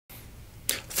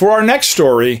For our next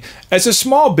story, as a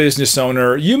small business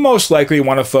owner, you most likely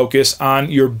want to focus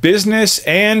on your business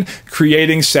and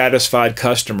creating satisfied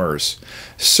customers.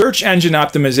 Search engine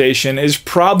optimization is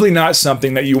probably not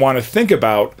something that you want to think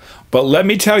about, but let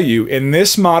me tell you, in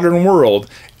this modern world,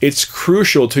 it's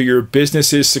crucial to your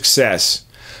business's success.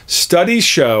 Studies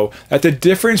show that the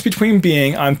difference between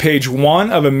being on page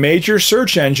 1 of a major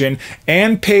search engine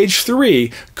and page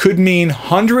 3 could mean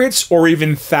hundreds or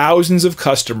even thousands of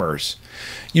customers.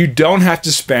 You don't have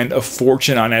to spend a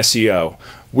fortune on SEO.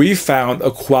 We've found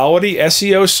a quality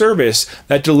SEO service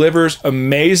that delivers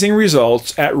amazing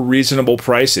results at reasonable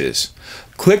prices.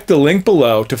 Click the link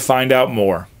below to find out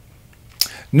more.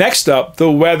 Next up,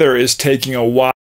 the weather is taking a while